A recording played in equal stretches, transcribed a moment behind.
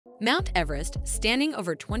Mount Everest, standing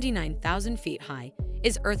over 29,000 feet high,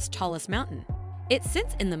 is Earth's tallest mountain. It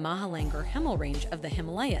sits in the Mahalangur Himal range of the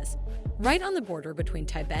Himalayas, right on the border between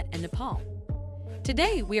Tibet and Nepal.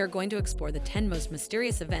 Today, we are going to explore the 10 most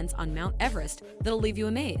mysterious events on Mount Everest that'll leave you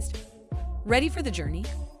amazed. Ready for the journey?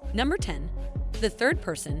 Number 10. The third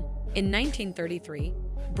person. In 1933,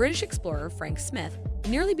 British explorer Frank Smith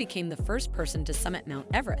nearly became the first person to summit Mount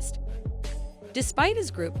Everest. Despite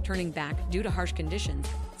his group turning back due to harsh conditions,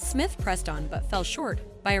 Smith pressed on but fell short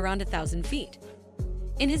by around 1,000 feet.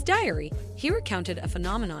 In his diary, he recounted a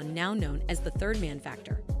phenomenon now known as the third man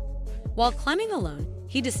factor. While climbing alone,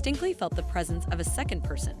 he distinctly felt the presence of a second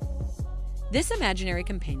person. This imaginary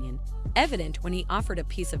companion, evident when he offered a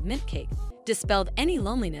piece of mint cake, dispelled any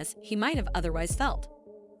loneliness he might have otherwise felt.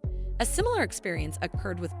 A similar experience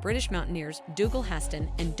occurred with British mountaineers Dougal Haston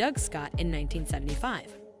and Doug Scott in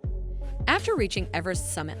 1975. After reaching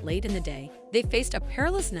Everest's summit late in the day, they faced a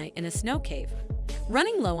perilous night in a snow cave,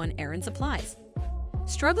 running low on air and supplies.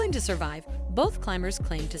 Struggling to survive, both climbers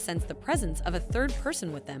claimed to sense the presence of a third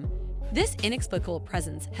person with them. This inexplicable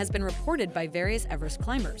presence has been reported by various Everest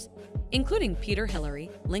climbers, including Peter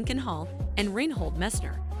Hillary, Lincoln Hall, and Reinhold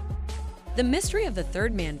Messner. The mystery of the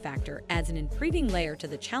third man factor adds an intriguing layer to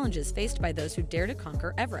the challenges faced by those who dare to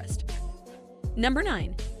conquer Everest. Number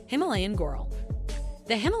 9. Himalayan Goral.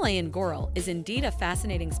 The Himalayan goral is indeed a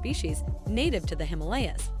fascinating species native to the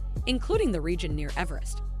Himalayas, including the region near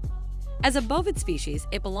Everest. As a bovid species,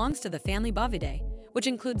 it belongs to the family Bovidae, which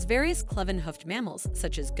includes various cloven-hoofed mammals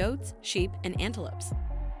such as goats, sheep, and antelopes.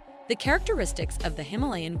 The characteristics of the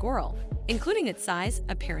Himalayan goral, including its size,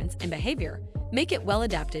 appearance, and behavior, make it well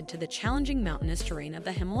adapted to the challenging mountainous terrain of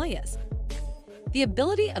the Himalayas. The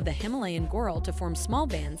ability of the Himalayan goral to form small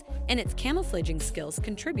bands and its camouflaging skills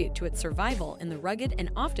contribute to its survival in the rugged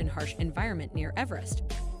and often harsh environment near Everest.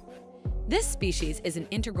 This species is an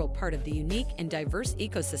integral part of the unique and diverse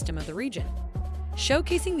ecosystem of the region,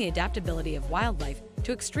 showcasing the adaptability of wildlife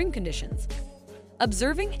to extreme conditions.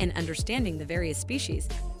 Observing and understanding the various species,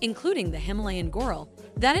 including the Himalayan goral,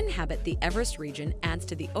 that inhabit the Everest region adds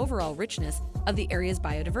to the overall richness of the area's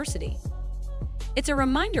biodiversity. It's a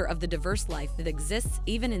reminder of the diverse life that exists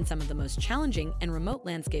even in some of the most challenging and remote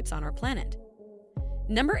landscapes on our planet.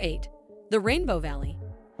 Number 8. The Rainbow Valley.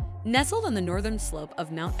 Nestled on the northern slope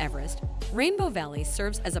of Mount Everest, Rainbow Valley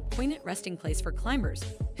serves as a poignant resting place for climbers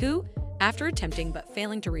who, after attempting but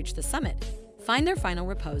failing to reach the summit, find their final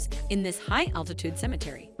repose in this high-altitude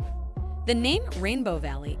cemetery. The name Rainbow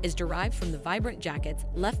Valley is derived from the vibrant jackets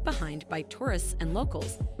left behind by tourists and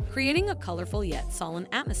locals, creating a colorful yet solemn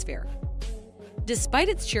atmosphere. Despite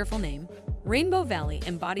its cheerful name, Rainbow Valley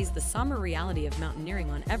embodies the somber reality of mountaineering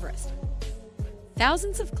on Everest.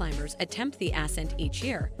 Thousands of climbers attempt the ascent each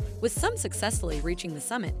year, with some successfully reaching the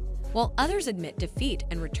summit, while others admit defeat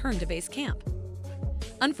and return to base camp.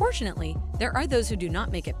 Unfortunately, there are those who do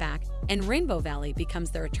not make it back, and Rainbow Valley becomes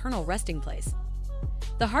their eternal resting place.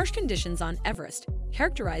 The harsh conditions on Everest,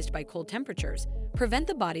 characterized by cold temperatures, prevent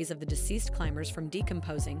the bodies of the deceased climbers from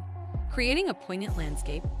decomposing, creating a poignant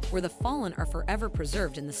landscape where the fallen are forever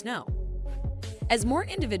preserved in the snow. As more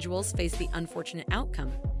individuals face the unfortunate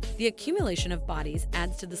outcome, the accumulation of bodies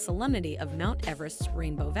adds to the solemnity of Mount Everest's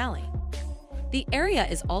Rainbow Valley. The area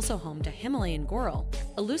is also home to Himalayan goral,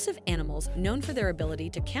 elusive animals known for their ability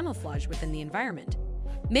to camouflage within the environment,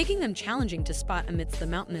 making them challenging to spot amidst the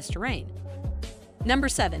mountainous terrain. Number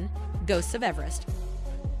 7. Ghosts of Everest.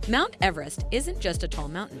 Mount Everest isn't just a tall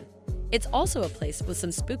mountain. It's also a place with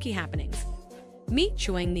some spooky happenings. Meet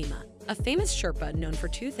Chuang Nima, a famous Sherpa known for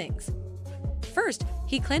two things. First,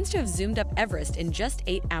 he claims to have zoomed up Everest in just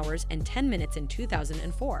 8 hours and 10 minutes in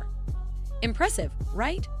 2004. Impressive,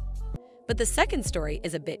 right? But the second story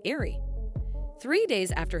is a bit eerie. 3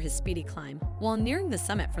 days after his speedy climb, while nearing the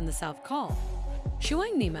summit from the South Col,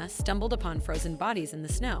 Chuang Nima stumbled upon frozen bodies in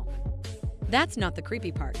the snow. That's not the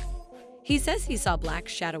creepy part. He says he saw black,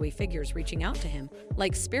 shadowy figures reaching out to him,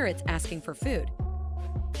 like spirits asking for food.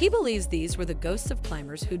 He believes these were the ghosts of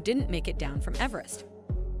climbers who didn't make it down from Everest.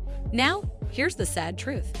 Now, here's the sad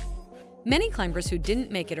truth. Many climbers who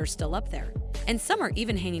didn't make it are still up there, and some are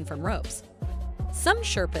even hanging from ropes. Some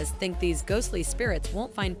Sherpas think these ghostly spirits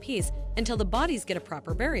won't find peace until the bodies get a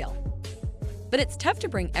proper burial. But it's tough to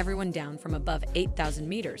bring everyone down from above 8,000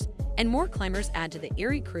 meters, and more climbers add to the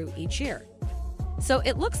eerie crew each year. So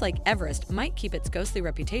it looks like Everest might keep its ghostly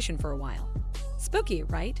reputation for a while. Spooky,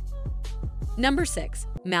 right? Number 6.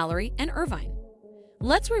 Mallory and Irvine.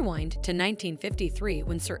 Let's rewind to 1953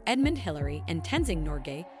 when Sir Edmund Hillary and Tenzing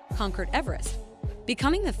Norgay conquered Everest,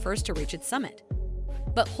 becoming the first to reach its summit.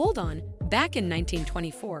 But hold on, back in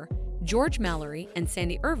 1924, George Mallory and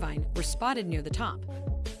Sandy Irvine were spotted near the top.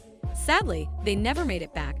 Sadly, they never made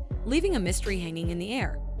it back, leaving a mystery hanging in the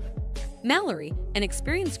air. Mallory, an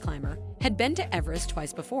experienced climber, had been to Everest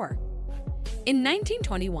twice before. In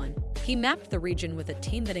 1921, he mapped the region with a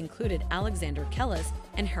team that included Alexander Kellis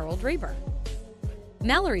and Harold Rayburn.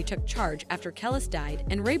 Mallory took charge after Kellis died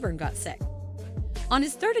and Rayburn got sick. On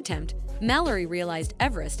his third attempt, Mallory realized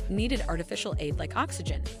Everest needed artificial aid like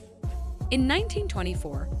oxygen. In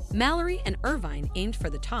 1924, Mallory and Irvine aimed for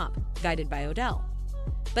the top, guided by Odell.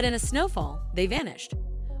 But in a snowfall, they vanished.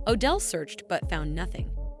 Odell searched but found nothing.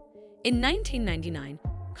 In 1999,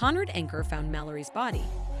 Conrad Anker found Mallory's body,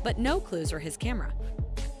 but no clues or his camera.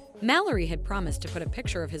 Mallory had promised to put a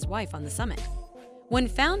picture of his wife on the summit. When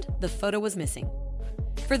found, the photo was missing.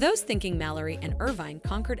 For those thinking Mallory and Irvine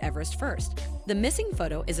conquered Everest first, the missing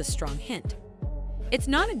photo is a strong hint. It's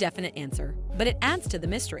not a definite answer, but it adds to the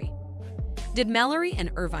mystery. Did Mallory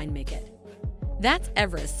and Irvine make it? That's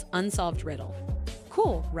Everest's unsolved riddle.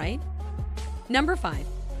 Cool, right? Number 5.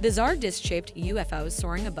 Bizarre disc-shaped UFOs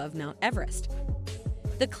soaring above Mount Everest.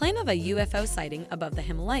 The claim of a UFO sighting above the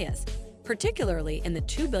Himalayas, particularly in the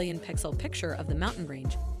 2 billion pixel picture of the mountain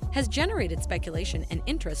range, has generated speculation and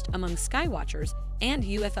interest among skywatchers and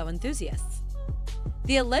UFO enthusiasts.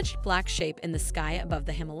 The alleged black shape in the sky above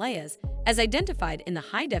the Himalayas, as identified in the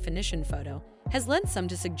high-definition photo, has led some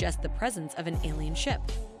to suggest the presence of an alien ship.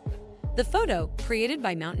 The photo, created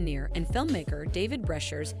by mountaineer and filmmaker David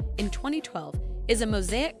Breschers in 2012, is a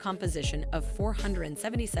mosaic composition of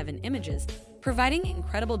 477 images, providing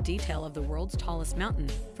incredible detail of the world's tallest mountain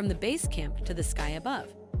from the base camp to the sky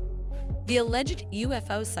above. The alleged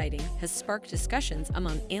UFO sighting has sparked discussions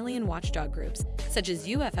among alien watchdog groups such as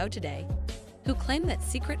UFO Today, who claim that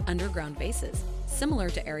secret underground bases, similar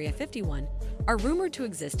to Area 51, are rumored to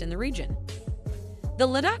exist in the region. The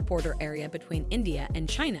Ladakh border area between India and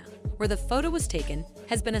China, where the photo was taken,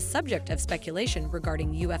 has been a subject of speculation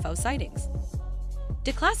regarding UFO sightings.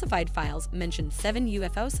 Declassified files mention 7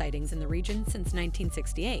 UFO sightings in the region since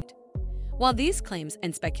 1968. While these claims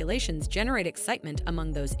and speculations generate excitement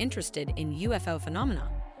among those interested in UFO phenomena.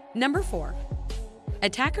 Number 4.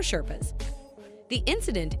 Attack of Sherpas. The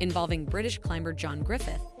incident involving British climber John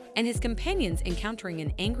Griffith and his companions encountering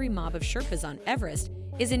an angry mob of Sherpas on Everest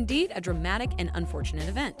is indeed a dramatic and unfortunate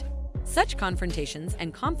event. Such confrontations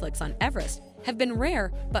and conflicts on Everest have been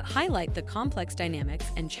rare but highlight the complex dynamics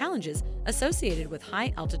and challenges associated with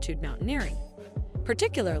high-altitude mountaineering,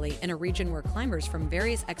 particularly in a region where climbers from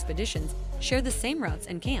various expeditions share the same routes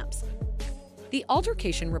and camps. The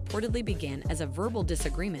altercation reportedly began as a verbal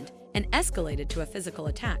disagreement and escalated to a physical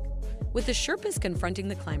attack, with the Sherpas confronting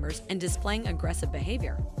the climbers and displaying aggressive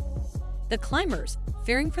behavior. The climbers,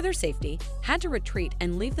 fearing for their safety, had to retreat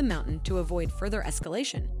and leave the mountain to avoid further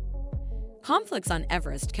escalation. Conflicts on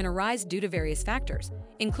Everest can arise due to various factors,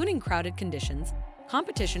 including crowded conditions,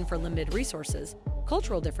 competition for limited resources,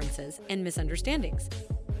 cultural differences, and misunderstandings.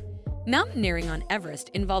 Mountaineering on Everest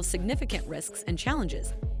involves significant risks and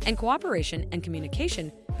challenges, and cooperation and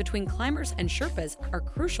communication between climbers and Sherpas are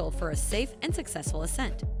crucial for a safe and successful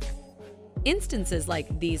ascent. Instances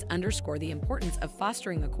like these underscore the importance of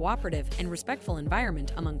fostering a cooperative and respectful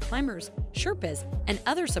environment among climbers, Sherpas, and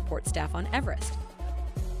other support staff on Everest.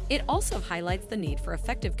 It also highlights the need for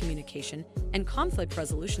effective communication and conflict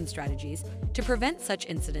resolution strategies to prevent such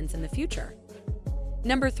incidents in the future.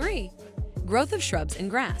 Number 3. Growth of shrubs and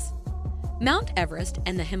grass. Mount Everest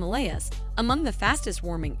and the Himalayas, among the fastest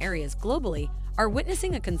warming areas globally, are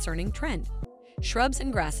witnessing a concerning trend. Shrubs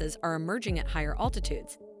and grasses are emerging at higher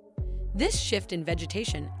altitudes. This shift in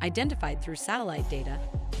vegetation, identified through satellite data,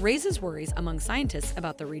 raises worries among scientists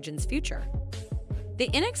about the region's future. The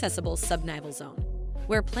inaccessible subnival zone,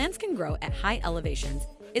 where plants can grow at high elevations,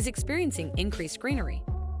 is experiencing increased greenery.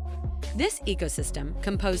 This ecosystem,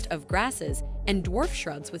 composed of grasses and dwarf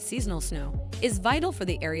shrubs with seasonal snow, is vital for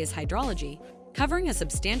the area's hydrology, covering a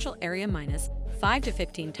substantial area minus 5 to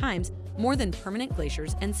 15 times more than permanent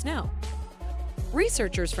glaciers and snow.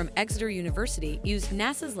 Researchers from Exeter University used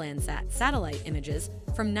NASA's Landsat satellite images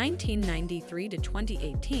from 1993 to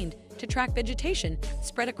 2018 to track vegetation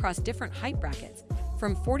spread across different height brackets,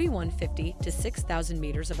 from 4,150 to 6,000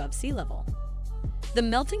 meters above sea level. The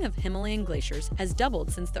melting of Himalayan glaciers has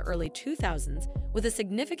doubled since the early 2000s, with a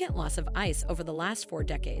significant loss of ice over the last 4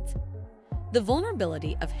 decades. The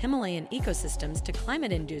vulnerability of Himalayan ecosystems to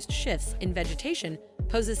climate-induced shifts in vegetation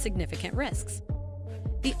poses significant risks.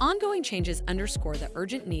 The ongoing changes underscore the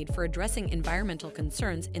urgent need for addressing environmental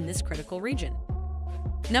concerns in this critical region.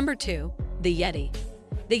 Number 2. The Yeti.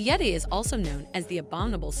 The Yeti is also known as the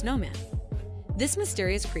Abominable Snowman. This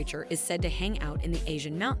mysterious creature is said to hang out in the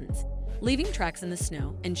Asian mountains, leaving tracks in the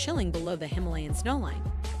snow and chilling below the Himalayan snowline.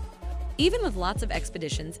 Even with lots of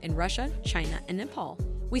expeditions in Russia, China, and Nepal,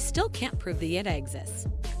 we still can't prove the Yeti exists.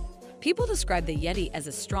 People describe the Yeti as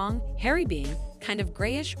a strong, hairy being, kind of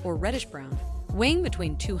grayish or reddish-brown, weighing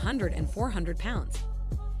between 200 and 400 pounds.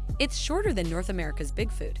 It's shorter than North America's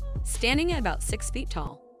Bigfoot, standing at about 6 feet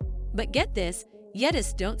tall. But get this,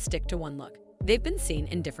 Yetis don't stick to one look. They've been seen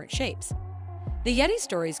in different shapes. The Yeti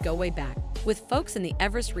stories go way back, with folks in the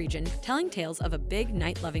Everest region telling tales of a big,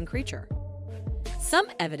 night-loving creature. Some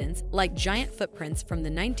evidence, like giant footprints from the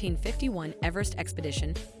 1951 Everest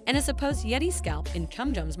expedition and a supposed Yeti scalp in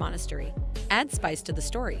Chumjum's monastery, add spice to the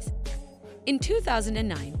stories. In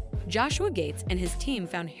 2009, Joshua Gates and his team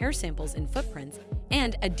found hair samples in footprints,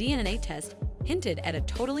 and a DNA test hinted at a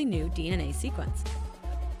totally new DNA sequence.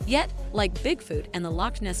 Yet, like Bigfoot and the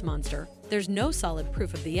Loch Ness Monster, there's no solid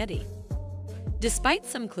proof of the Yeti. Despite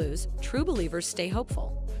some clues, true believers stay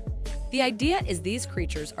hopeful. The idea is these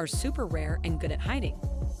creatures are super rare and good at hiding.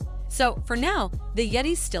 So, for now, the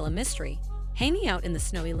Yeti's still a mystery, hanging out in the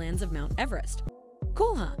snowy lands of Mount Everest.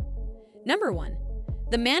 Cool, huh? Number 1.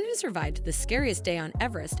 The man who survived the scariest day on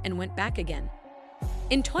Everest and went back again.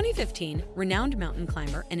 In 2015, renowned mountain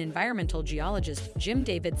climber and environmental geologist Jim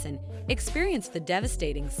Davidson experienced the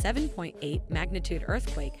devastating 7.8 magnitude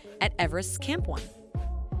earthquake at Everest's Camp 1.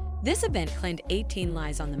 This event claimed 18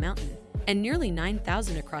 lives on the mountain and nearly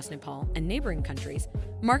 9,000 across Nepal and neighboring countries,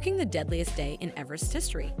 marking the deadliest day in Everest's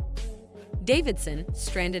history. Davidson,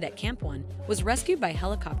 stranded at Camp 1, was rescued by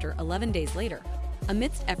helicopter 11 days later,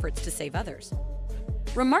 amidst efforts to save others.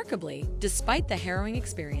 Remarkably, despite the harrowing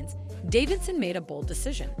experience, Davidson made a bold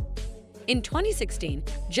decision. In 2016,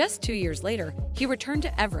 just 2 years later, he returned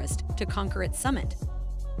to Everest to conquer its summit.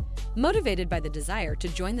 Motivated by the desire to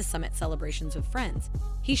join the summit celebrations with friends,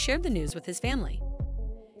 he shared the news with his family.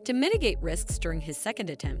 To mitigate risks during his second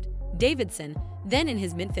attempt, Davidson, then in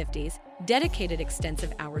his mid-50s, dedicated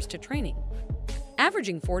extensive hours to training,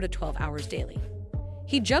 averaging 4 to 12 hours daily.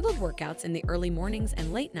 He juggled workouts in the early mornings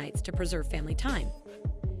and late nights to preserve family time,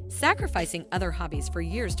 sacrificing other hobbies for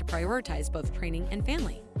years to prioritize both training and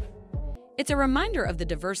family. It's a reminder of the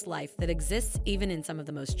diverse life that exists even in some of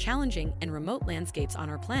the most challenging and remote landscapes on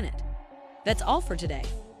our planet. That's all for today.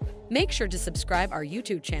 Make sure to subscribe our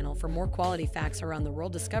YouTube channel for more quality facts around the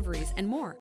world, discoveries, and more.